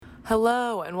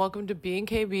Hello, and welcome to Being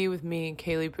KB with me,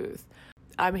 Kaylee Booth.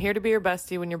 I'm here to be your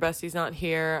bestie when your bestie's not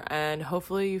here, and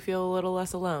hopefully you feel a little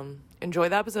less alone. Enjoy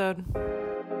the episode.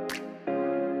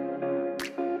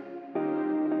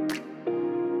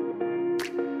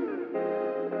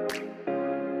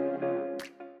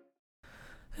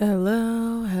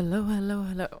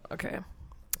 Hello. Okay.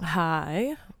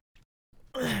 Hi.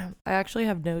 I actually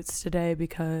have notes today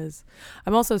because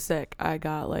I'm also sick.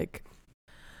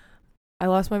 I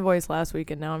lost my voice last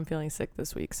week and now I'm feeling sick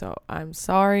this week. So I'm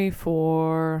sorry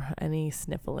for any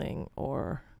sniffling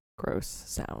or gross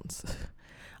sounds.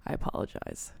 I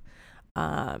apologize.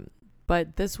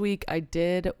 But this week I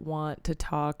did want to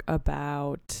talk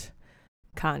about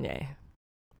Kanye.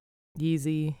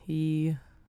 Yeezy.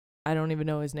 I don't even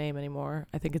know his name anymore.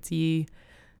 I think it's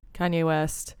Kanye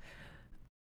West.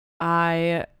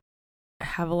 I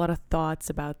have a lot of thoughts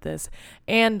about this.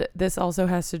 And this also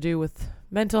has to do with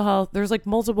mental health. There's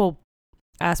multiple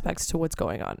aspects to what's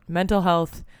going on. Mental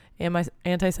health,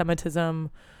 anti-Semitism,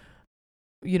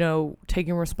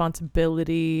 taking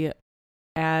responsibility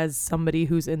as somebody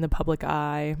who's in the public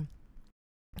eye.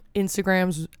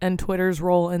 Instagram's and Twitter's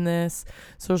role in this.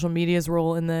 Social media's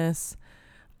role in this.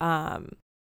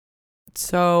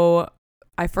 So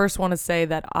I first want to say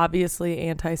that obviously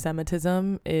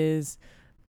anti-Semitism is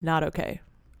not okay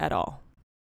at all.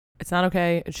 It's not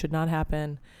okay. It should not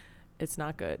happen. It's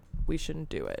not good. We shouldn't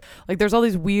do it. There's all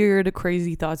these weird,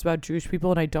 crazy thoughts about Jewish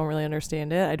people, and I don't really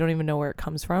understand it. I don't even know where it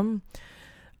comes from.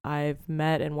 I've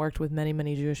met and worked with many,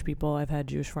 many Jewish people. I've had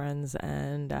Jewish friends,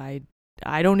 and I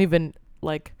don't even,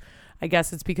 I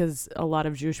guess it's because a lot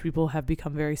of Jewish people have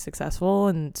become very successful,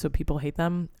 and so people hate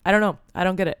them. I don't know. I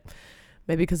don't get it.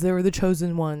 Maybe because they were the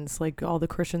chosen ones. All the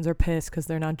Christians are pissed because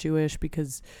they're not Jewish,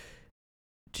 because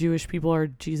Jewish people are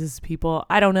Jesus people.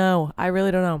 I don't know. I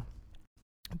really don't know.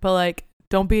 But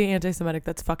don't be anti-Semitic.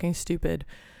 That's fucking stupid.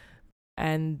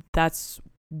 And that's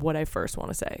what I first want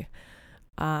to say.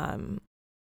 And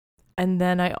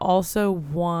then I also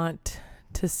want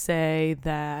to say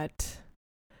that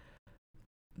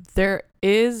there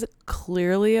is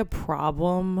clearly a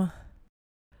problem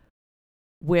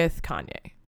with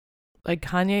Kanye.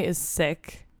 Kanye is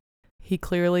sick. He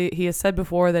has said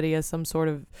before that he has some sort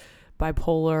of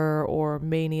bipolar or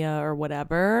mania or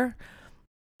whatever.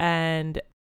 And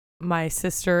my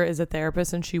sister is a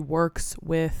therapist and she works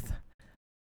with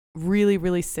really,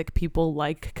 really sick people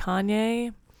like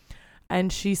Kanye.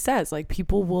 And she says,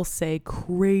 people will say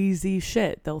crazy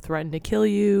shit. They'll threaten to kill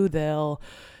you. They'll,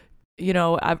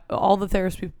 all the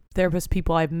therapist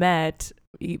people I've met,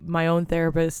 my own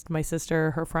therapist, my sister,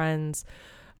 her friends,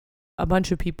 a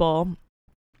bunch of people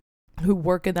who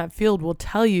work in that field will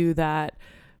tell you that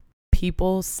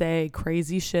people say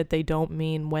crazy shit they don't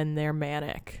mean when they're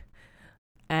manic,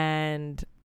 and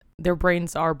their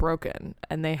brains are broken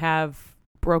and they have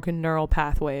broken neural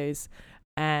pathways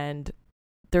and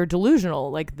they're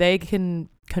delusional. They can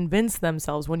convince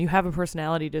themselves. When you have a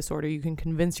personality disorder, you can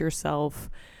convince yourself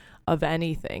of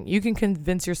anything. You can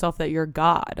convince yourself that you're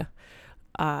God.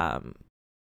 So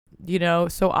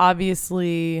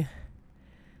obviously,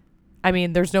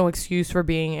 there's no excuse for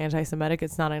being anti-Semitic.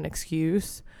 It's not an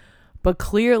excuse. But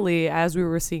clearly, as we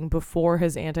were seeing before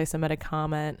his anti-Semitic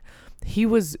comment, he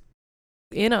was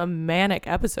in a manic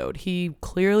episode. He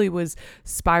clearly was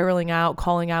spiraling out,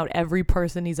 calling out every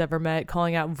person he's ever met,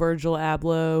 calling out Virgil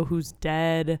Abloh, who's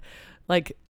dead.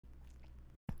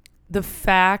 The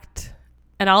fact,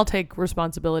 and I'll take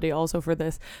responsibility also for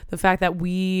this, the fact that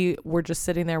we were just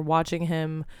sitting there watching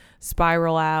him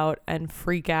spiral out and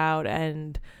freak out,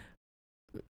 and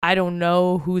I don't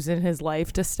know who's in his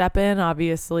life to step in.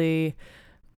 Obviously,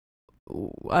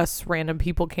 us random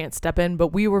people can't step in,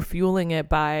 but we were fueling it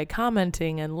by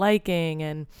commenting and liking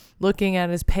and looking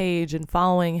at his page and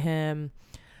following him.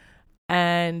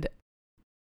 And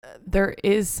there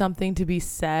is something to be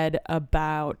said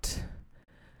about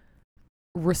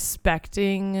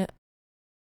respecting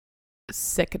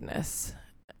sickness.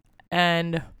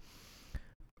 And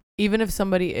even if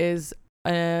somebody is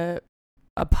a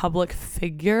public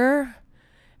figure,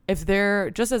 if they're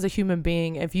just as a human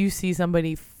being, if you see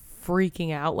somebody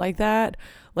freaking out like that,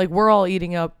 we're all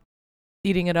eating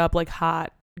it up like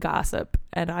hot gossip,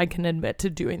 and I can admit to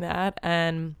doing that,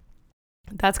 and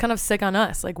that's kind of sick on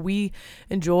us. We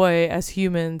enjoy as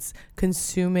humans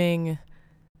consuming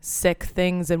sick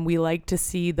things, and we like to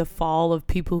see the fall of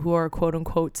people who are quote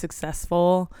unquote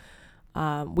successful.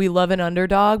 We love an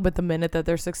underdog, but the minute that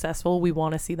they're successful, we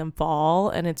want to see them fall,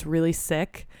 and it's really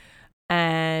sick.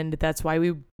 And that's why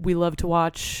we love to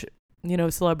watch,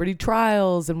 celebrity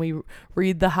trials, and we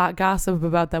read the hot gossip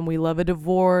about them. We love a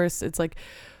divorce. It's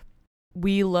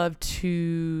we love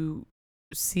to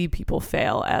see people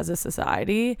fail as a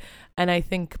society, and I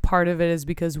think part of it is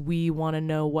because we want to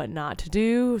know what not to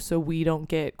do so we don't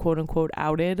get quote unquote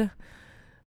outed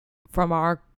from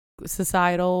our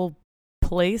societal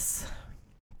place.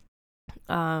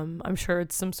 I'm sure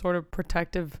it's some sort of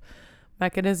protective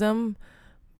mechanism,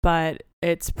 but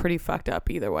it's pretty fucked up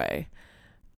either way.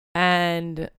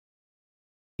 And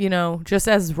just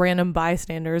as random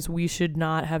bystanders, we should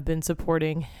not have been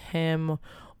supporting him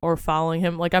or following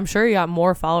him. Like, I'm sure he got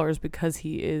more followers because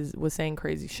he was saying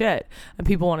crazy shit, and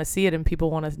people want to see it and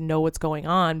people want to know what's going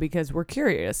on because we're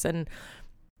curious, and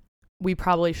we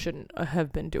probably shouldn't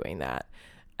have been doing that.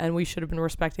 And we should have been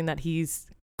respecting that he's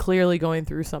clearly going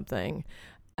through something.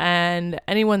 And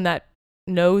anyone that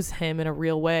knows him in a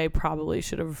real way probably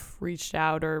should have reached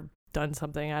out or done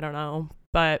something. I don't know.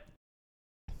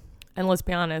 And let's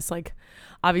be honest, like,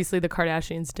 obviously the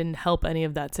Kardashians didn't help any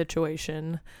of that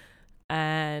situation.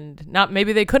 And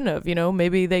maybe they couldn't have,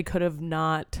 maybe they could have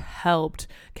not helped.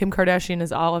 Kim Kardashian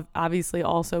is obviously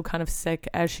also kind of sick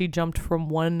as she jumped from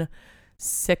one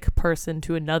sick person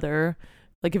to another.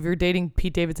 Like, if you're dating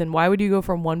Pete Davidson, why would you go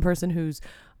from one person who's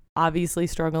obviously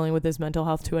struggling with his mental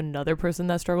health to another person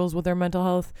that struggles with their mental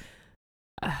health?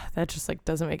 That just like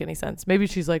doesn't make any sense. Maybe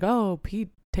she's like, oh, Pete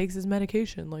takes his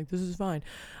medication, like this is fine.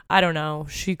 I don't know.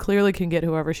 She clearly can get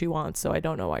whoever she wants, so I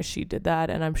don't know why she did that.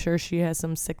 And I'm sure she has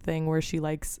some sick thing where she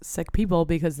likes sick people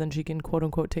because then she can quote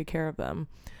unquote take care of them.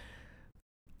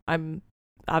 I'm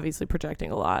obviously projecting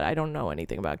a lot. I don't know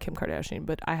anything about Kim Kardashian,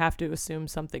 but I have to assume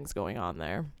something's going on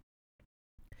there.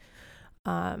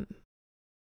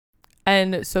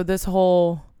 And so this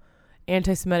whole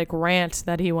anti-Semitic rant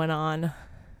that he went on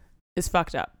is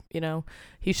fucked up.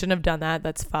 He shouldn't have done that.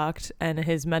 That's fucked. And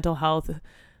his mental health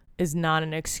is not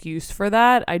an excuse for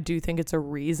that. I do think it's a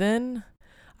reason.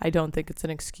 I don't think it's an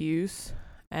excuse.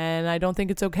 And I don't think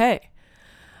it's okay.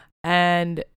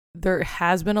 And there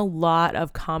has been a lot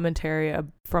of commentary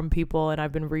from people, and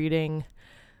I've been reading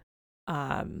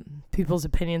people's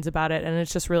opinions about it. And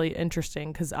it's just really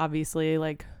interesting because obviously,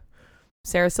 like,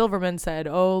 Sarah Silverman said,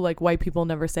 oh, like, white people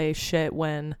never say shit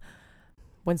when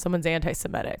someone's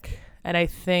anti-Semitic. And I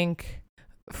think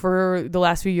for the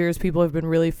last few years, people have been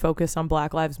really focused on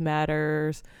Black Lives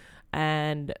Matters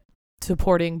and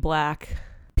supporting Black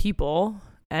people.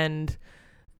 And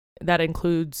that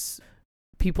includes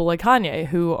people like Kanye,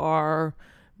 who are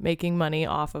making money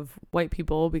off of white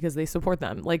people because they support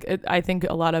them. I think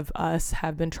a lot of us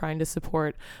have been trying to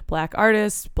support Black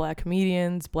artists, Black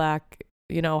comedians,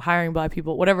 hiring Black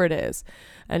people, whatever it is,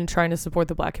 and trying to support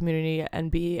the Black community and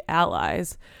be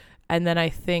allies. And then I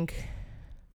think,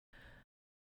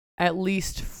 at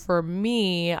least for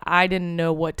me, I didn't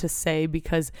know what to say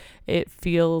because it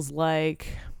feels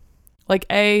like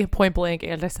point blank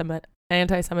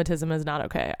anti-Semitism is not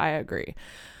okay. I agree.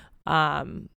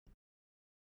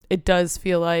 It does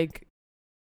feel like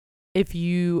if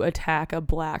you attack a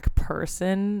Black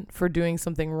person for doing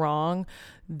something wrong,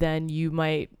 then you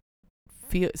might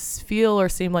feel or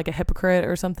seem like a hypocrite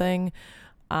or something.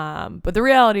 But the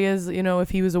reality is, if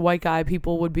he was a white guy,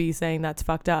 people would be saying that's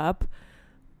fucked up.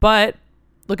 But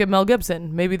look at Mel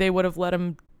Gibson. Maybe they would have let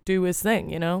him do his thing,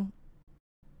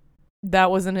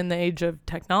 That wasn't in the age of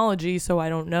technology, so I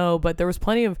don't know. But there was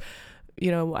plenty of,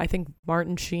 I think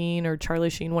Martin Sheen or Charlie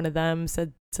Sheen, one of them,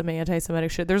 said some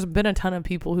anti-Semitic shit. There's been a ton of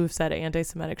people who've said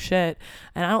anti-Semitic shit,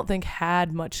 and I don't think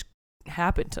had much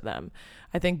happen to them.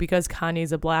 I think because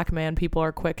Kanye's a Black man, people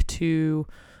are quick to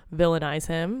villainize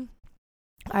him.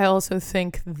 I also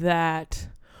think that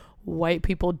white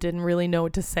people didn't really know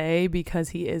what to say because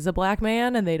he is a Black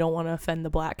man and they don't want to offend the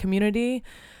Black community.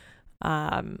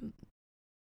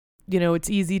 It's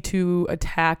easy to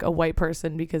attack a white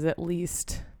person because at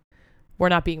least we're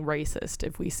not being racist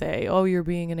if we say, oh, you're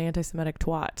being an anti-Semitic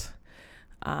twat.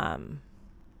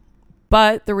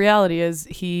 But the reality is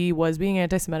he was being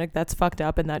anti-Semitic. That's fucked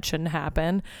up and that shouldn't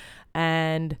happen.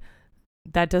 And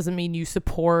that doesn't mean you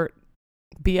support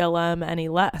BLM any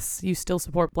less. You still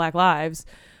support Black lives.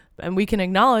 And we can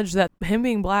acknowledge that him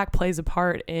being Black plays a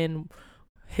part in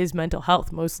his mental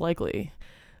health, most likely.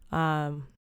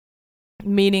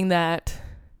 Meaning that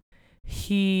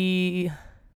he,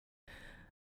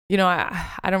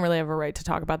 I don't really have a right to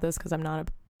talk about this because I'm not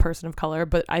a person of color,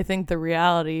 but I think the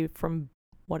reality from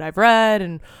what I've read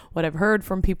and what I've heard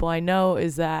from people I know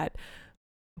is that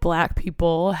Black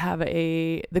people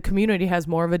the community has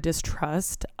more of a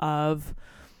distrust of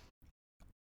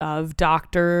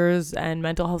doctors and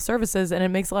mental health services. And it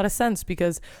makes a lot of sense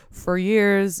because for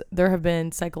years there have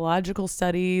been psychological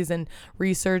studies and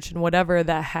research and whatever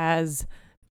that has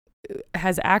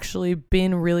has actually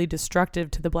been really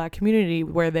destructive to the Black community,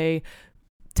 where they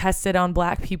tested on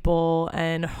Black people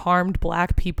and harmed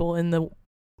Black people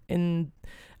and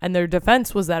their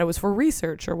defense was that it was for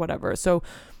research or whatever. So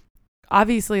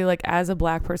obviously, like, as a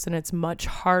Black person, it's much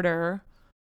harder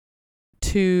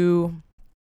to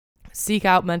seek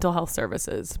out mental health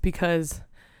services because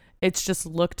it's just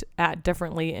looked at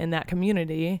differently in that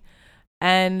community,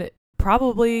 and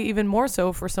probably even more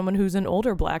so for someone who's an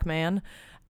older Black man.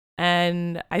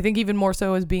 And I think even more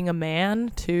so as being a man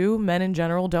too. Men in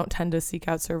general don't tend to seek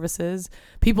out services.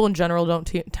 People in general don't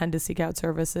tend to seek out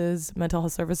services, mental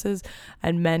health services,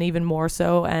 and men even more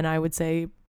so. And I would say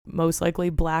most likely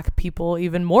Black people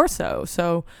even more so.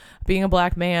 So being a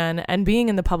Black man and being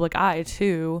in the public eye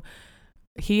too,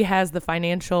 he has the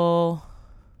financial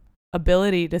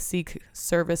ability to seek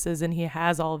services and he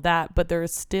has all of that, but there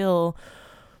is still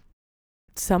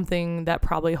something that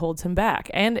probably holds him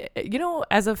back. And, you know,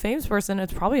 as a famous person,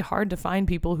 it's probably hard to find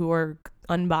people who are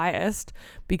unbiased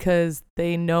because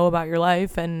they know about your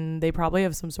life and they probably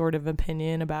have some sort of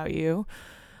opinion about you.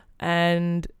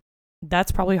 And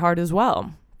that's probably hard as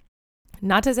well.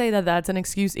 Not to say that that's an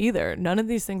excuse either. None of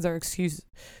these things are excuses.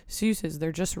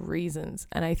 They're just reasons.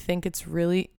 And I think it's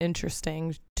really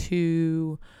interesting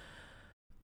to,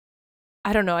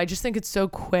 I don't know, I just think it's so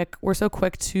quick. We're so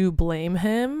quick to blame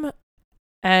him.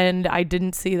 And I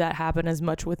didn't see that happen as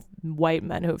much with white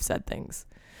men who have said things.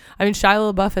 I mean,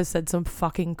 Shia LaBeouf has said some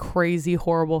fucking crazy,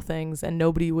 horrible things, and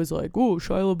nobody was like, oh,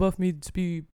 Shia LaBeouf needs to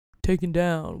be taken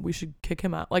down. We should kick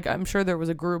him out. Like, I'm sure there was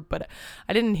a group, but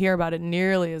I didn't hear about it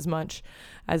nearly as much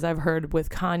as I've heard with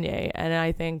Kanye. And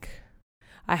I think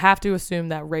I have to assume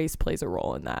that race plays a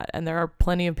role in that. And there are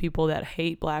plenty of people that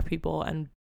hate Black people and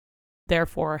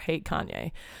therefore hate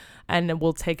Kanye and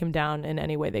will take him down in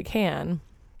any way they can.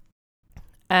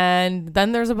 And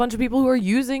then there's a bunch of people who are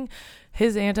using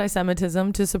his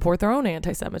anti-Semitism to support their own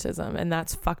anti-Semitism. And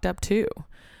that's fucked up too.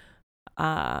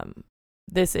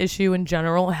 This issue in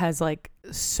general has like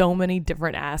so many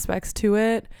different aspects to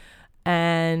it.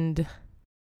 And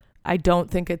I don't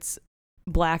think it's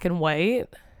black and white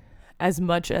as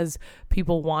much as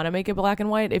people want to make it black and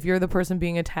white. If you're the person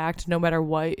being attacked, no matter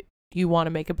what, you want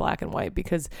to make it black and white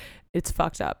because it's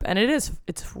fucked up. And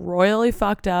it's royally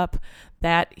fucked up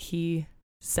that he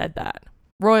said that.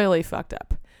 Royally fucked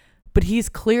up. But he's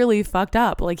clearly fucked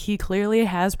up. Like, he clearly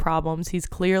has problems. He's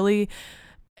clearly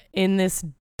in this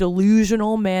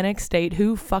delusional manic state.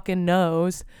 Who fucking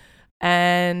knows?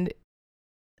 And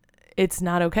it's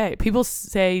not okay. People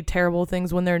say terrible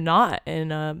things when they're not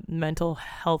in a mental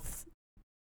health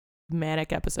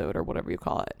manic episode or whatever you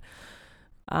call it.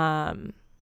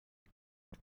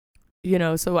 You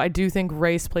know, so I do think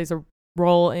race plays a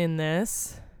role in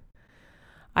this.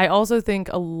 I also think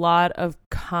a lot of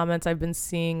comments I've been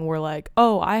seeing were like,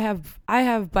 oh, I have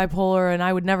bipolar and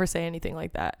I would never say anything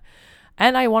like that.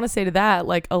 And I want to say to that,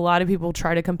 like, a lot of people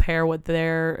try to compare what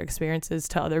their experience is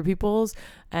to other people's,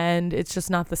 and it's just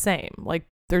not the same. Like,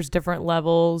 there's different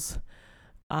levels.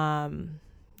 You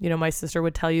know, my sister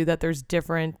would tell you that there's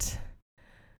different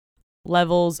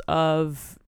levels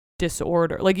of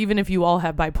disorder. Like, even if you all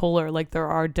have bipolar, like, there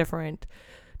are different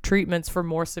treatments for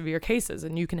more severe cases,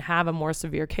 and you can have a more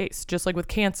severe case, just like with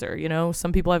cancer. You know,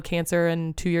 some people have cancer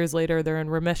and 2 years later they're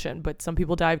in remission, but some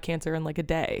people die of cancer in like a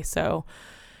day. So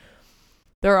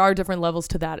there are different levels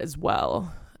to that as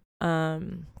well. I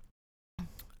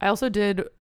also did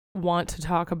want to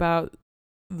talk about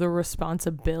the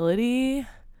responsibility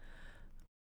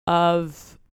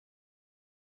of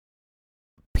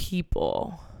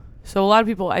people. So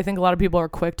I think a lot of people are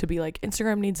quick to be like,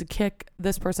 Instagram needs to kick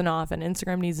this person off and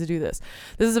Instagram needs to do this.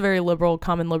 This is a very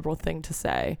common liberal thing to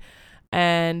say.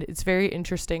 And it's very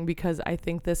interesting because I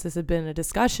think this has been a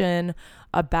discussion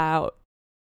about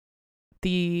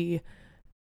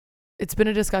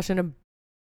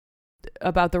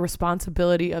about the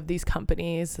responsibility of these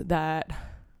companies, that,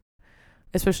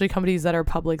 especially companies that are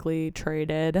publicly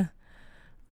traded,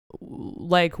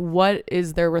 like, what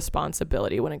is their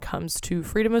responsibility when it comes to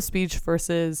freedom of speech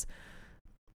versus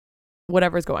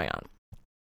whatever's going on.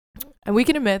 And we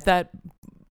can admit that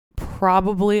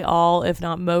probably all, if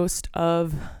not most,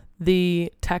 of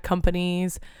the tech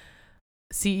companies,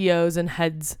 CEOs and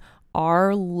heads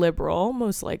are liberal,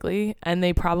 most likely, and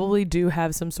they probably do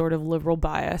have some sort of liberal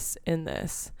bias in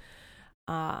this.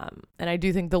 And I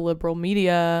do think the liberal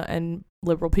media and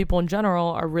liberal people in general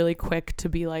are really quick to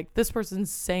be like, this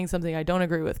person's saying something I don't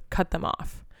agree with, cut them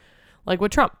off. Like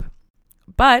with Trump.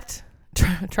 But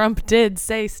Trump did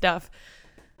say stuff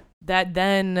that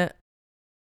then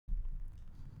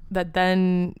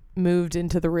moved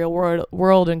into the real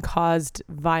world and caused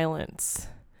violence.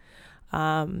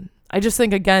 I just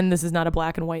think, again, this is not a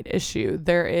black and white issue.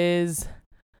 There is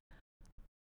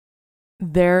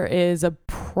a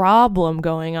problem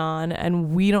going on,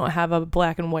 and we don't have a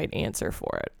black and white answer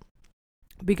for it.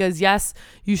 Because yes,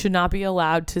 you should not be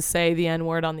allowed to say the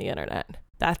N-word on the internet.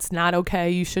 That's not okay.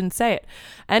 You shouldn't say it.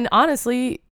 And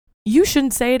honestly, you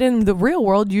shouldn't say it in the real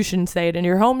world. You shouldn't say it in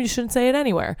your home. You shouldn't say it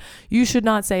anywhere. You should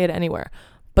not say it anywhere.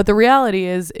 But the reality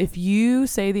is, if you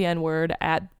say the N-word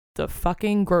at the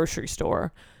fucking grocery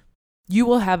store, you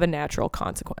will have a natural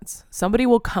consequence. Somebody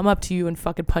will come up to you and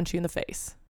fucking punch you in the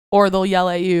face. Or they'll yell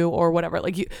at you or whatever.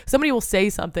 Somebody will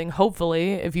say something,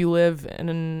 hopefully, if you live in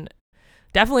an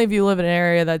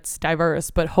area that's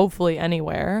diverse, but hopefully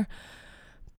anywhere,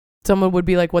 someone would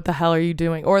be like, what the hell are you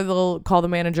doing? Or they'll call the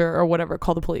manager or whatever,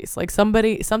 call the police.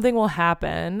 Something will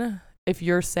happen if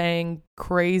you're saying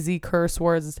crazy curse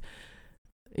words,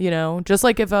 just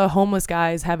like if a homeless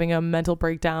guy is having a mental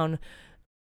breakdown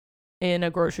in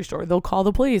a grocery store, they'll call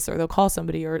the police or they'll call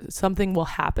somebody, or something will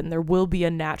happen. There will be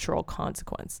a natural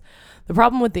consequence. The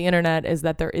problem with the internet is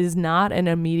that there is not an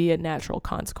immediate natural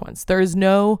consequence. There is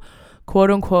no quote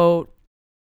unquote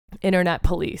internet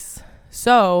police.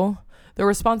 So the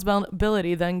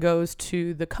responsibility then goes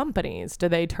to the companies. Do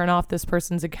they turn off this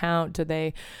person's account? Do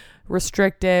they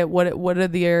restrict it? What are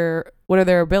their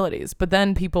abilities? But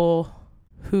then people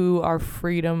who are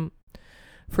freedom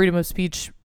of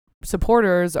speech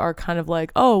supporters are kind of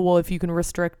like, oh, well, if you can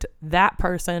restrict that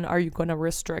person, are you going to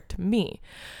restrict me?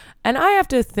 And I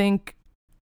think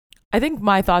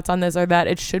my thoughts on this are that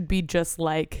it should be just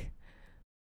like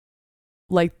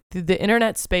the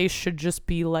internet space should just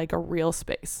be like a real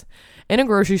space. In a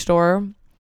grocery store,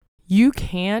 you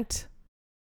can't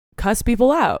cuss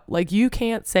people out. You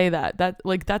can't say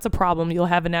that's a problem. You'll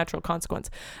have a natural consequence.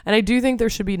 And I do think there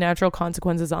should be natural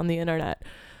consequences on the internet.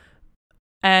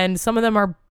 And some of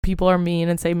them people are mean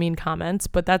and say mean comments,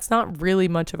 but that's not really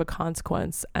much of a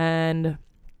consequence. And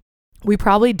we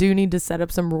probably do need to set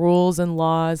up some rules and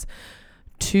laws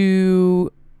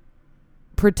to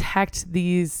protect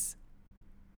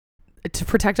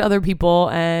other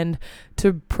people and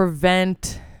to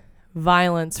prevent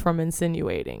violence from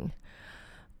insinuating.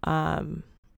 And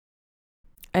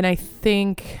I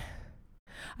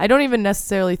don't even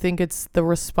necessarily think it's the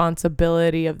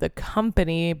responsibility of the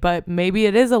company, but maybe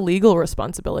it is a legal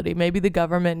responsibility. Maybe the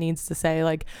government needs to say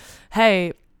like,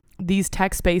 hey, these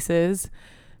tech spaces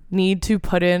need to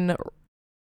put in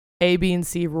A, B, and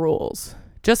C rules,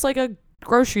 just like a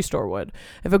grocery store would.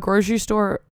 If a grocery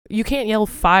store, you can't yell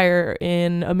fire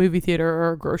in a movie theater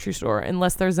or a grocery store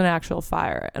unless there's an actual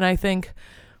fire. And I think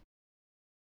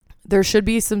there should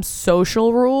be some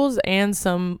social rules and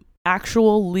some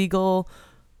actual legal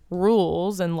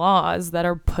rules and laws that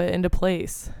are put into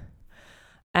place.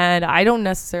 And I don't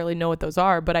necessarily know what those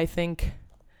are, but I think,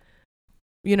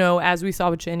 as we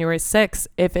saw with January 6th,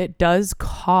 if it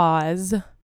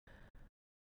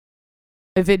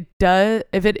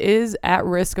is at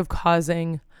risk of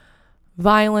causing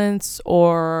violence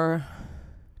or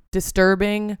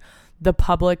disturbing the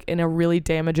public in a really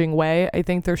damaging way, I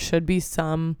think there should be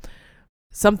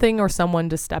something or someone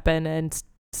to step in and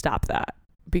stop that.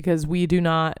 Because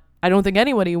I don't think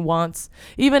anybody wants,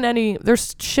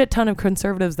 there's shit ton of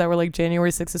conservatives that were like,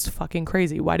 January 6th is fucking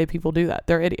crazy. Why do people do that?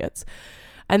 They're idiots.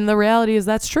 And the reality is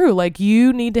that's true.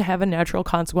 You need to have a natural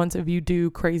consequence if you do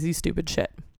crazy, stupid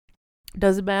shit.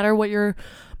 Doesn't matter what your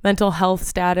mental health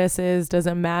status is.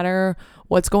 Doesn't matter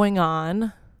what's going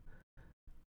on.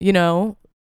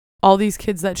 All these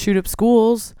kids that shoot up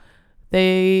schools,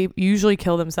 they usually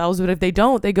kill themselves. But if they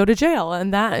don't, they go to jail.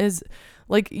 And that is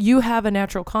you have a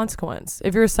natural consequence.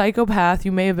 If you're a psychopath,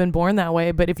 you may have been born that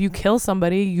way. But if you kill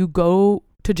somebody, you go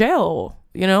to jail,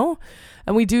 And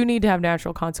we do need to have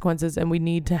natural consequences, and we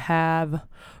need to have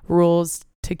rules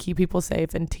to keep people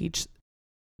safe and teach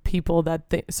people that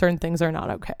certain things are not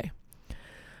okay.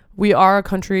 We are a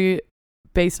country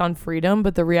based on freedom,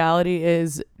 but the reality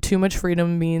is too much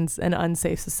freedom means an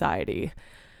unsafe society,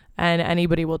 and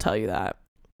anybody will tell you that.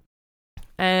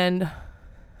 And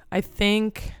I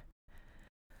think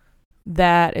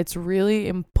that it's really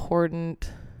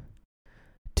important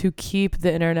to keep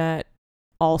the internet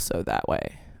also that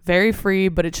way. Very free,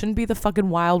 but it shouldn't be the fucking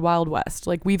wild, wild west.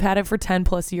 We've had it for 10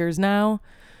 plus years now,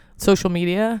 social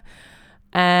media,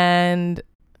 and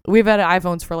we've had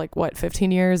iPhones for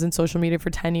 15 years and social media for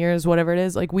 10 years, whatever it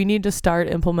is. We need to start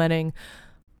implementing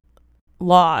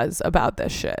laws about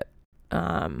this shit.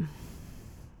 And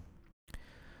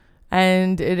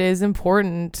it is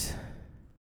important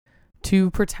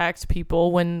to protect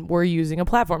people when we're using a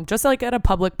platform, just like at a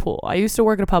public pool. I used to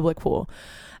work at a public pool,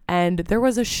 and there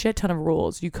was a shit ton of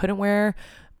rules. You couldn't wear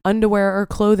underwear or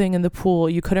clothing in the pool.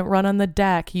 You couldn't run on the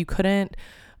deck. You couldn't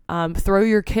throw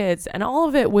your kids. And all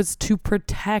of it was to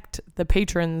protect the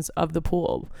patrons of the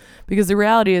pool. Because the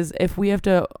reality is, if we have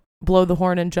to blow the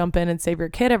horn and jump in and save your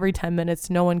kid every 10 minutes,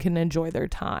 no one can enjoy their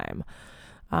time.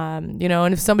 And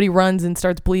if somebody runs and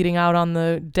starts bleeding out on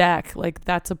the deck, like,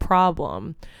 that's a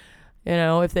problem,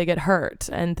 if they get hurt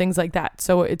and things like that.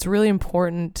 So it's really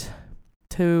important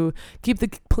to keep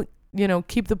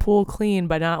the pool clean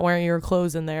by not wearing your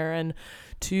clothes in there, and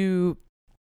to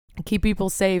keep people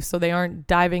safe so they aren't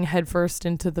diving headfirst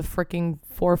into the freaking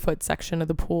 4-foot section of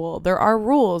the pool. There are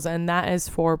rules, and that is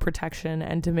for protection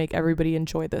and to make everybody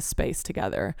enjoy this space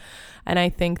together. And I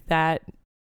think that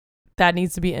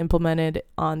needs to be implemented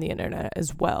on the internet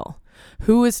as well.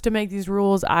 Who is to make these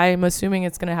rules? I'm assuming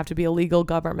it's going to have to be a legal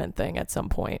government thing at some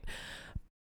point.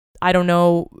 I don't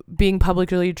know, being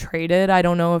publicly traded, I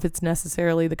don't know if it's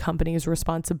necessarily the company's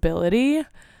responsibility.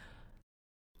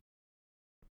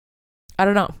 I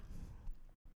don't know.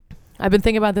 I've been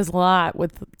thinking about this a lot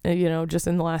with, just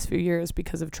in the last few years,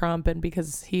 because of Trump and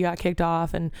because he got kicked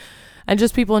off, and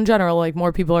just people in general. Like,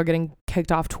 more people are getting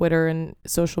kicked off Twitter and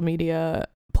social media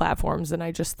platforms, and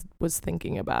I just was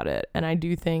thinking about it. And I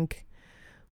do think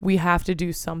we have to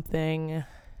do something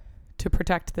to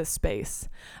protect this space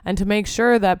and to make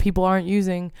sure that people aren't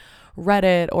using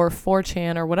Reddit or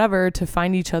 4chan or whatever to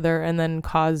find each other and then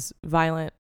cause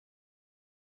violent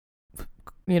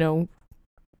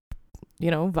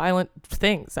violent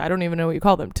things. I don't even know what you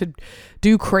call them, to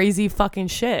do crazy fucking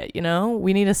shit.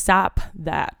 We need to stop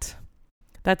that.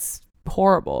 That's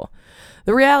horrible.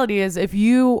 The reality is, if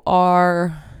you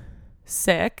are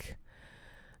sick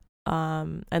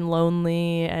and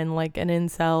lonely and like an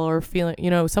incel, or feeling,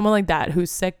 someone like that who's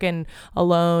sick and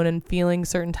alone and feeling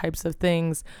certain types of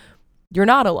things, you're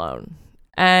not alone.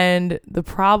 And the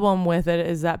problem with it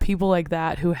is that people like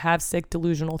that who have sick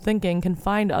delusional thinking can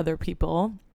find other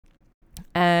people,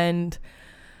 and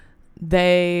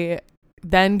they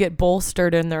then get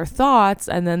bolstered in their thoughts,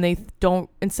 and then they don't,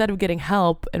 instead of getting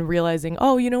help and realizing,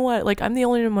 oh, you know what, like, I'm the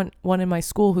only one in my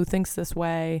school who thinks this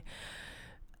way,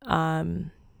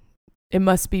 it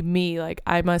must be me, like,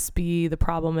 I must be the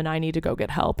problem and I need to go get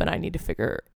help and I need to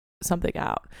figure something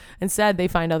out. Instead, they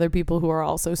find other people who are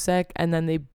also sick, and then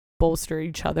they bolster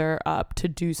each other up to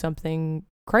do something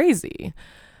crazy.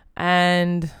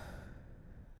 And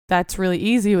that's really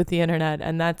easy with the internet,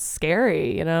 and that's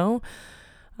scary, It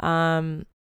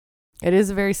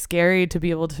is very scary to be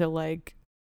able to, like,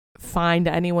 find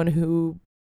anyone who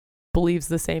believes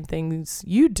the same things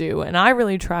you do. And I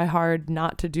really try hard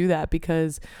not to do that,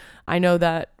 because I know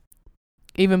that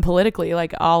even politically,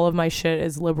 like, all of my shit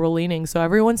is liberal leaning. So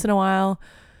every once in a while,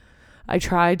 I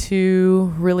try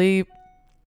to really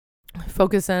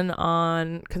focus in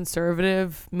on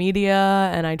conservative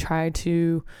media, and I try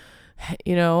to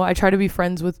be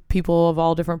friends with people of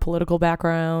all different political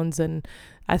backgrounds and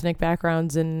ethnic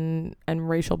backgrounds and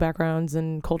racial backgrounds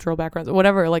and cultural backgrounds,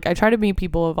 whatever. Like, I try to meet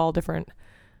people of all different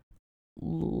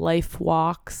life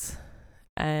walks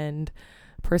and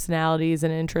personalities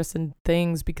and interests and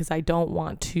things, because I don't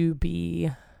want to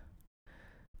be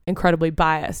incredibly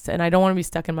biased, and I don't want to be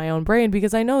stuck in my own brain,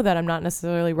 because I know that I'm not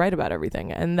necessarily right about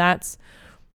everything. And that's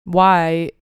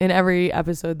why in every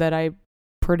episode that I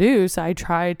produce, I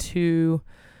try to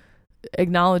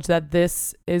acknowledge that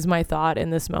this is my thought in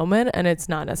this moment, and it's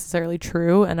not necessarily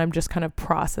true, and I'm just kind of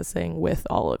processing with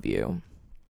all of you.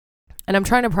 And I'm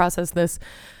trying to process this,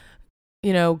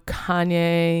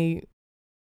 Kanye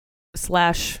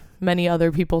 / many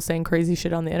other people saying crazy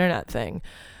shit on the internet thing.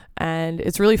 And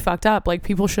it's really fucked up. Like,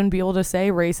 people shouldn't be able to say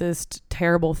racist,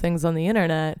 terrible things on the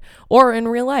internet or in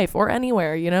real life or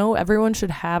anywhere. Everyone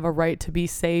should have a right to be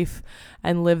safe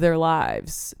and live their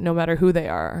lives, no matter who they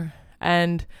are.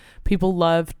 And people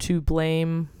love to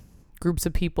blame groups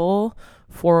of people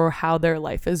for how their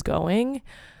life is going.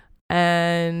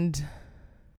 And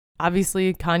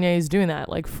obviously Kanye is doing that.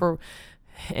 Like,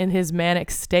 in his manic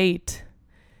state,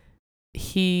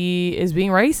 he is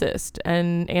being racist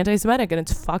and anti-Semitic, and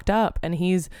it's fucked up. And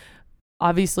he's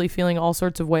obviously feeling all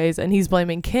sorts of ways, and he's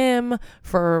blaming Kim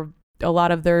for a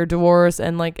lot of their divorce,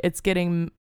 and like, it's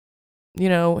getting,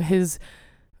 his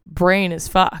brain is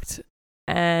fucked,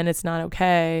 and it's not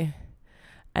okay.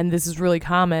 And this is really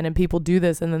common, and people do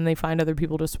this, and then they find other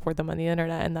people to support them on the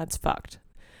internet, and that's fucked.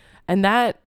 And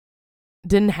that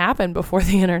didn't happen before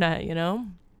the internet.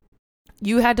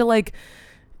 You had to, like,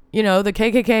 the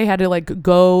KKK had to, like,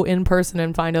 go in person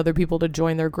and find other people to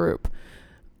join their group.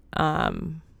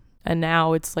 And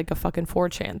now it's like a fucking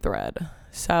 4chan thread.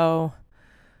 So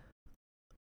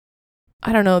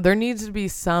I don't know, there needs to be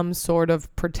some sort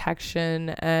of protection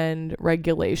and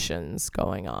regulations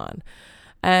going on.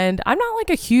 And I'm not like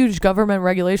a huge government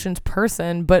regulations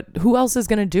person, but who else is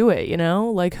going to do it, you know?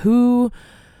 Like who,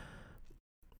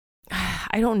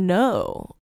 I don't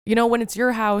know. You know, when it's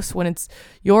your house, when it's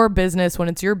your business, when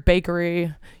it's your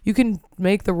bakery, you can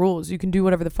make the rules. You can do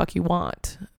whatever the fuck you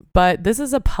want. But this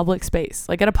is a public space.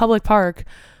 Like at a public park,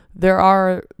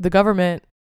 the government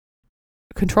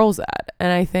controls that.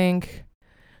 And I think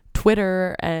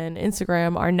Twitter and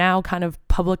Instagram are now kind of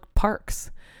public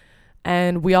parks.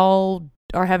 And we all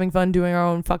are having fun doing our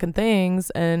own fucking things,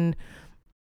 and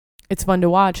it's fun to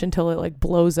watch until it like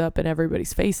blows up in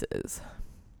everybody's faces.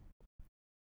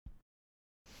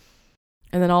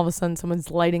 And then all of a sudden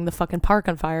someone's lighting the fucking park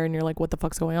on fire and you're like, what the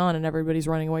fuck's going on? And everybody's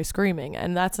running away screaming.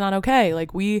 And that's not okay.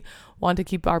 Like we want to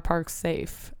keep our parks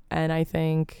safe. And I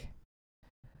think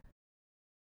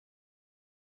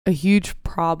a huge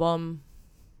problem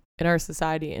in our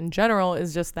society in general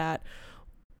is just that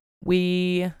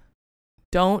we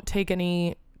don't take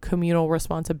any communal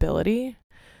responsibility,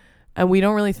 and we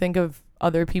don't really think of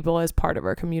other people as part of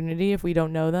our community if we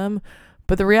don't know them.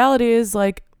 But the reality is,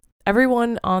 like,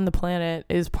 everyone on the planet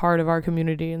is part of our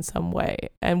community in some way,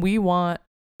 and we want,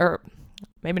 or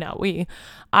maybe not we,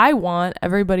 I want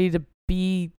everybody to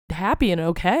be happy and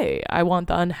okay. I want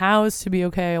the unhoused to be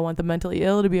okay. I want the mentally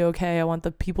ill to be okay. I want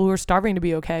the people who are starving to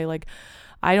be okay. Like,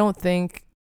 I don't think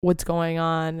what's going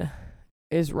on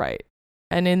is right.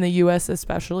 And in the US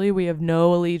especially, we have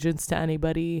no allegiance to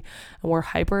anybody, and we're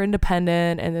hyper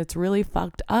independent, and it's really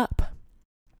fucked up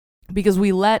because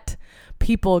we let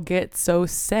people get so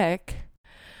sick,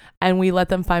 and we let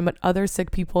them find other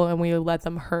sick people, and we let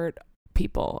them hurt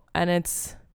people, and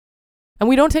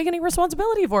we don't take any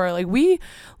responsibility for it. Like we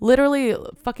literally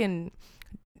fucking,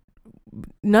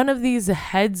 none of these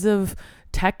heads of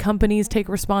tech companies take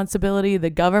responsibility. The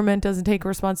government doesn't take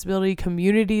responsibility.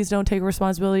 Communities don't take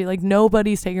responsibility. Like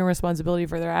nobody's taking responsibility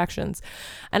for their actions.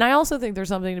 And I also think there's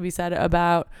something to be said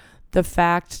about the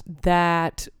fact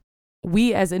that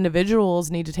we as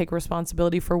individuals need to take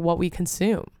responsibility for what we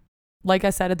consume. Like I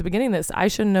said at the beginning of this, I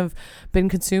shouldn't have been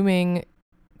consuming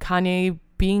Kanye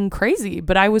being crazy,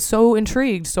 but I was so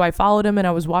intrigued. So I followed him and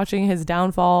I was watching his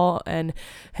downfall and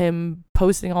him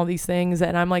posting all these things.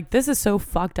 And I'm like, this is so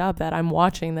fucked up that I'm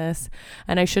watching this,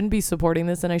 and I shouldn't be supporting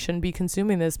this, and I shouldn't be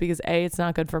consuming this because A, it's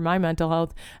not good for my mental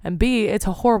health, and B, it's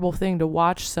a horrible thing to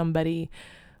watch somebody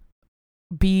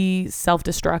be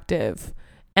self-destructive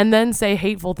and then say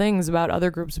hateful things about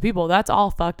other groups of people. That's all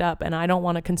fucked up, and I don't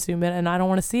want to consume it, and I don't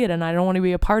want to see it, and I don't want to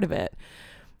be a part of it.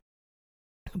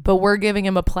 But we're giving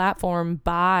him a platform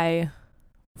by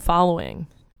following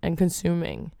and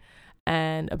consuming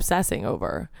and obsessing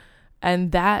over.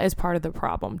 And that is part of the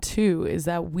problem too, is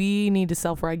that we need to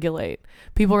self-regulate.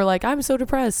 People are like, I'm so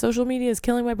depressed. Social media is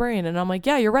killing my brain. And I'm like,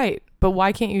 yeah, you're right. But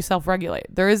why can't you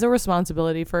self-regulate? There is a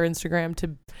responsibility for Instagram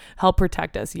to help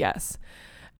protect us. Yes.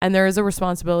 And there is a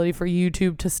responsibility for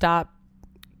YouTube to stop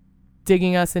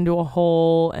digging us into a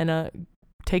hole and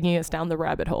taking us down the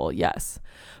rabbit hole. Yes.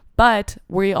 But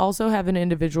we also have an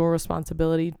individual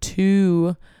responsibility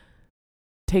to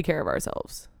take care of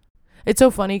ourselves. It's so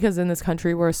funny because in this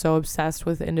country, we're so obsessed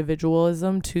with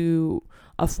individualism to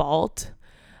a fault.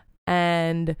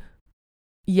 And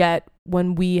yet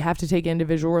when we have to take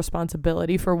individual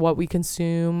responsibility for what we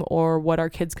consume or what our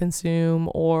kids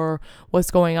consume or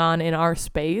what's going on in our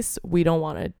space, we don't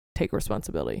want to take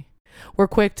responsibility. We're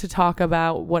quick to talk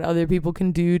about what other people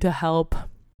can do to help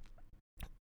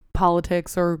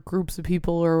politics or groups of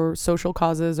people or social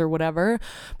causes or whatever,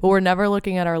 but we're never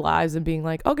looking at our lives and being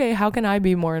like, okay, how can I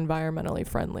be more environmentally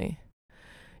friendly?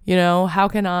 You know, how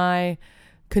can I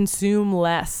consume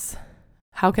less?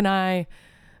 How can I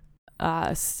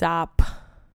stop?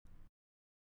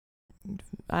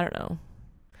 I don't know.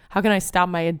 How can I stop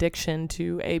my addiction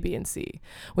to A, B, and C?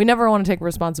 We never want to take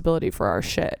responsibility for our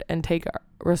shit and take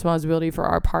responsibility for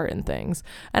our part in things.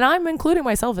 And I'm including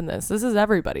myself in this. This is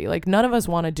everybody. Like, none of us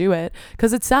want to do it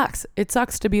because it sucks. It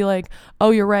sucks to be like,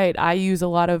 oh, you're right. I use a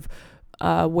lot of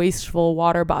wasteful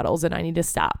water bottles and I need to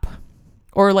stop.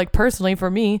 Or like personally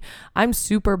for me, I'm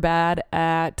super bad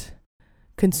at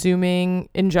consuming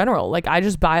in general. Like I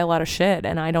just buy a lot of shit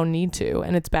and I don't need to.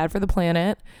 And it's bad for the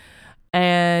planet.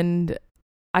 And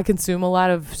I consume a lot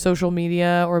of social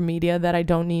media or media that I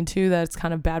don't need to, that's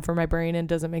kind of bad for my brain and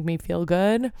doesn't make me feel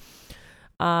good.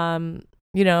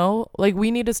 You know, like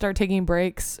we need to start taking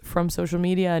breaks from social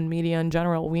media and media in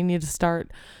general. We need to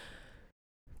start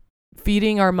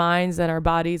feeding our minds and our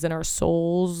bodies and our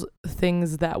souls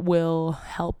things that will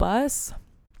help us.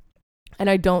 And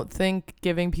I don't think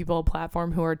giving people a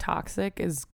platform who are toxic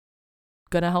is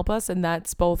going to help us, and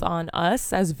that's both on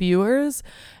us as viewers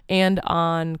and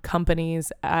on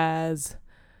companies as,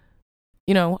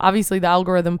 you know, obviously the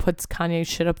algorithm puts Kanye's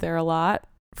shit up there a lot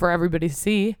for everybody to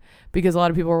see because a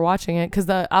lot of people are watching it, because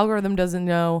the algorithm doesn't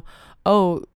know,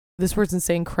 oh, this person's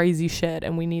saying crazy shit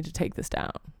and we need to take this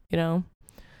down, you know?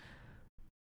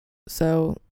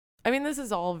 So, I mean, this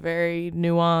is all very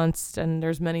nuanced and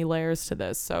there's many layers to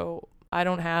this. So I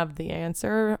don't have the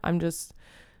answer. I'm just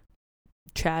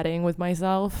chatting with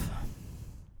myself.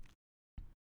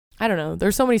 I don't know.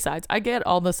 There's so many sides. I get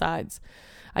all the sides.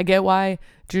 I get why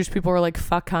Jewish people are like,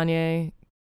 fuck Kanye.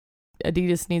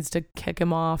 Adidas needs to kick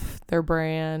him off their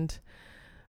brand.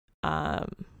 I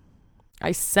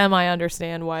semi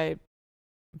understand why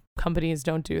companies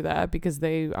don't do that, because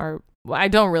they are, well, I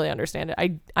don't really understand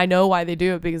it. I know why they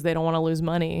do it, because they don't want to lose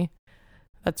money.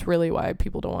 That's really why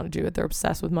people don't want to do it. They're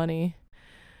obsessed with money.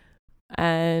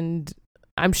 And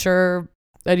I'm sure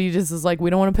Adidas is like, we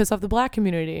don't want to piss off the black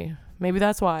community. Maybe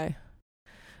that's why.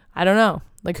 I don't know.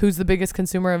 Like, who's the biggest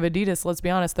consumer of Adidas? Let's be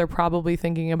honest. They're probably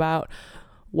thinking about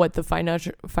what the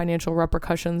financial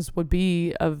repercussions would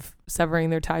be of severing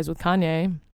their ties with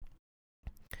Kanye.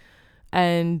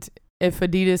 And if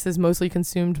Adidas is mostly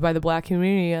consumed by the black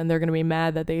community and they're going to be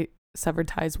mad that they severed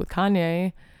ties with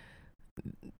Kanye,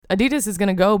 Adidas is going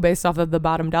to go based off of the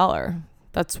bottom dollar.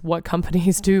 That's what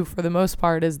companies do for the most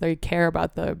part, is they care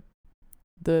about the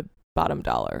bottom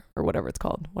dollar, or whatever it's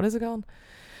called. What is it called?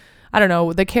 I don't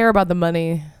know. They care about the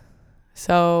money.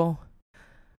 So,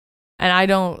 and I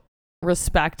don't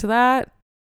respect that,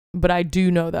 but I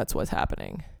do know that's what's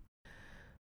happening.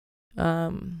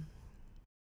 And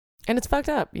it's fucked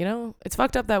up, you know? It's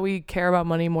fucked up that we care about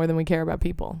money more than we care about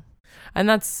people. And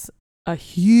that's a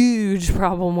huge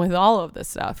problem with all of this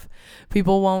stuff.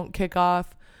 People won't kick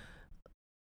off,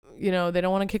 you know, they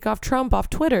don't want to kick off Trump off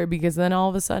Twitter, because then all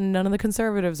of a sudden none of the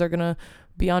conservatives are going to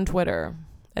be on Twitter.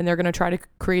 And they're going to try to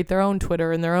create their own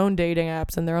Twitter and their own dating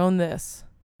apps and their own this.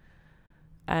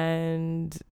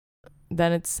 And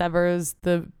then it severs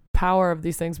the power of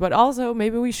these things. But also,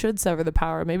 maybe we should sever the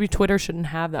power. Maybe Twitter shouldn't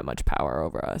have that much power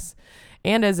over us.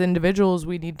 And as individuals,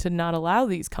 we need to not allow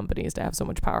these companies to have so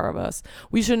much power over us.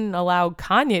 We shouldn't allow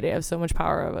Kanye to have so much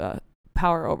power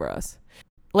over us.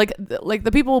 Like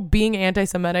the people being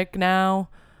anti-Semitic now,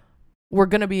 we're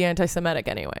going to be anti-Semitic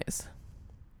anyways.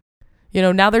 You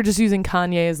know, now they're just using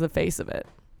Kanye as the face of it.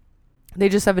 They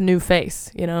just have a new face,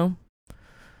 you know?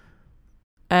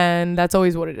 And that's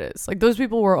always what it is. Like, those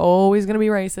people were always going to be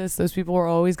racist. Those people were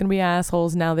always going to be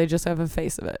assholes. Now they just have a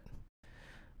face of it.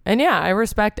 And yeah, I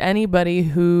respect anybody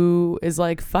who is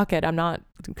like, fuck it, I'm not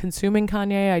consuming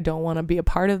Kanye. I don't want to be a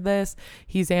part of this.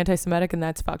 He's anti-Semitic and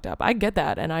that's fucked up. I get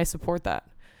that and I support that.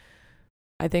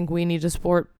 I think we need to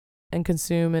support and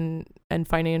consume and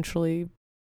financially,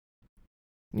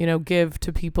 you know, give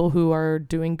to people who are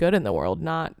doing good in the world,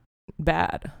 not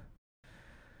bad.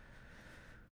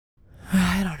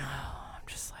 I don't know. I'm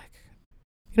just like,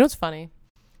 you know what's funny?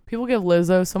 People give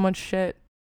Lizzo so much shit,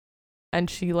 and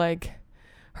she, like,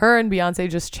 her and Beyonce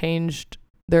just changed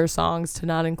their songs to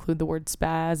not include the word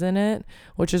spaz in it,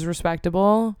 which is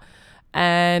respectable.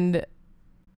 And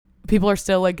people are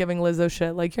still like giving Lizzo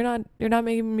shit, like, you're not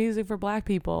making music for black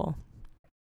people.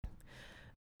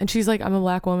 And she's like, I'm a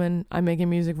black woman. I'm making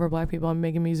music for black people. I'm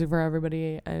making music for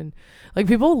everybody. And like,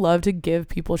 people love to give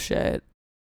people shit,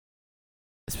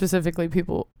 specifically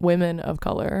women of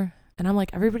color. And I'm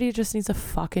like, everybody just needs to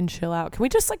fucking chill out. Can we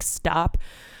just like stop?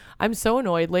 I'm so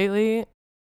annoyed lately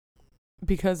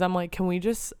because I'm like, can we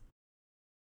just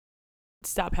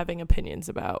stop having opinions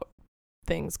about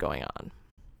things going on?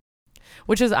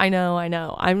 Which is, I know.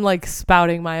 I'm like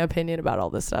spouting my opinion about all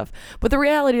this stuff. But the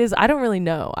reality is, I don't really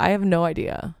know. I have no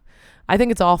idea. I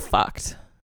think it's all fucked.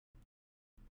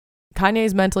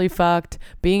 Kanye's mentally fucked.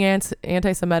 Being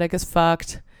anti-Semitic is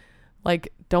fucked.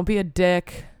 Like, don't be a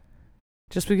dick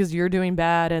just because you're doing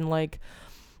bad. And like,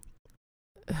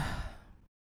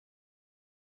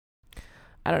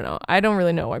 I don't know. I don't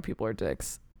really know why people are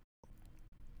dicks.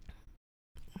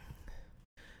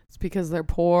 It's because they're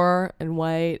poor and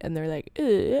white and they're like,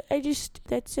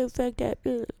 that's so fucked up.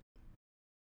 Ugh.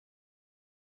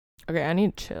 Okay, I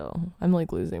need to chill. I'm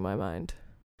like losing my mind.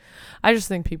 I just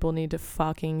think people need to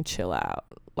fucking chill out.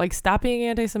 Like, stop being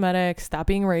anti-Semitic, stop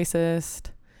being racist.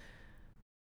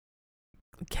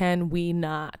 Can we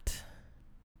not?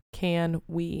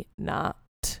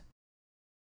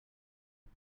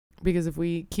 Because if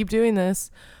we keep doing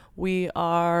this, we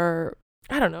are,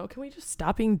 I don't know, can we just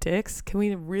stop being dicks? Can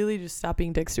we really just stop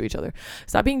being dicks to each other?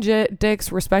 Stop being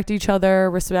dicks, respect each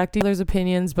other, respect each other's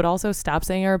opinions, but also stop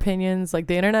saying our opinions. Like,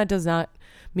 the internet does not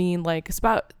mean like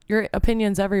spout your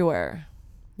opinions everywhere,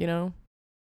 you know?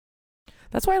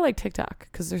 That's why I like TikTok,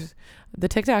 because there's the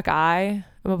TikTok I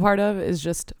am a part of is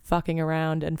just fucking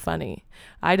around and funny.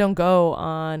 I don't go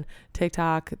on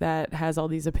TikTok that has all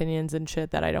these opinions and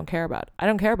shit that I don't care about. I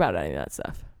don't care about any of that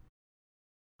stuff.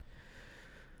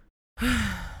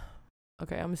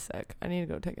 Okay, I'm sick. I need to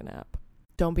go take a nap.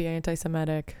 Don't be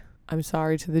anti-Semitic. I'm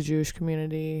sorry to the Jewish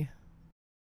community.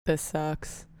 This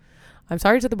sucks. I'm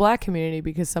sorry to the black community,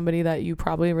 because somebody that you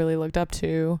probably really looked up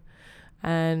to,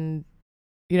 and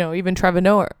even Trevor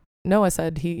Noah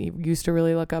said he used to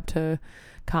really look up to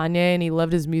Kanye and he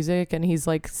loved his music, and he's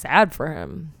like sad for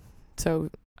him.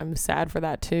 So I'm sad for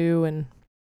that too, and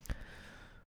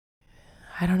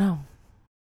I don't know.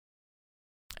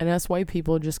 And us white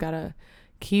people just gotta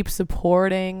keep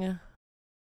supporting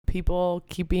people,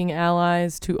 keep being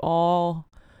allies to all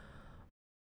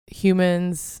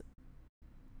humans,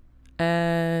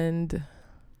 and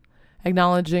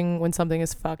acknowledging when something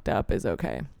is fucked up is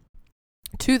okay.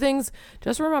 Two things,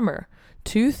 just remember,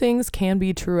 two things can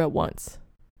be true at once.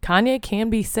 Kanye can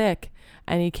be sick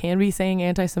and he can be saying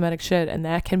anti-Semitic shit, and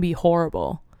that can be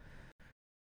horrible.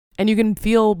 And you can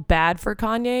feel bad for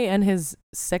Kanye and his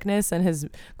sickness and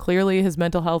clearly his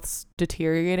mental health's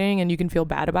deteriorating, and you can feel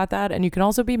bad about that. And you can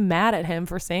also be mad at him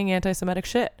for saying anti-Semitic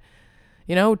shit.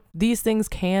 These things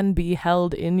can be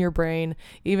held in your brain,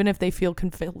 even if they feel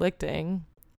conflicting.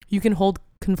 You can hold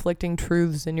conflicting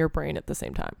truths in your brain at the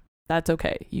same time. That's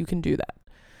okay. You can do that.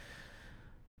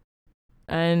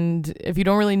 And if you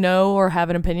don't really know or have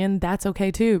an opinion, that's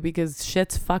okay too, because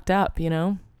shit's fucked up,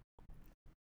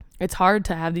 It's hard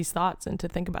to have these thoughts and to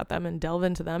think about them and delve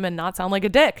into them and not sound like a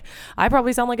dick. I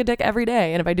probably sound like a dick every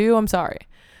day. And if I do, I'm sorry.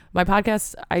 My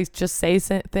podcast, I just say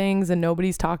things and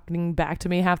nobody's talking back to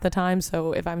me half the time.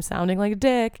 So if I'm sounding like a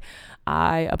dick,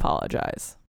 I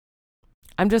apologize.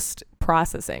 I'm just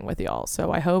processing with y'all.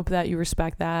 So I hope that you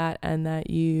respect that and that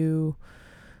you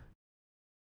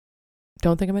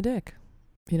don't think I'm a dick,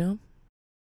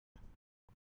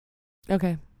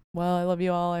 Okay. Well, I love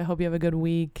you all. I hope you have a good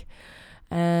week.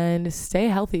 And stay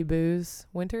healthy, booze.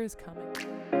 Winter is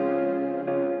coming.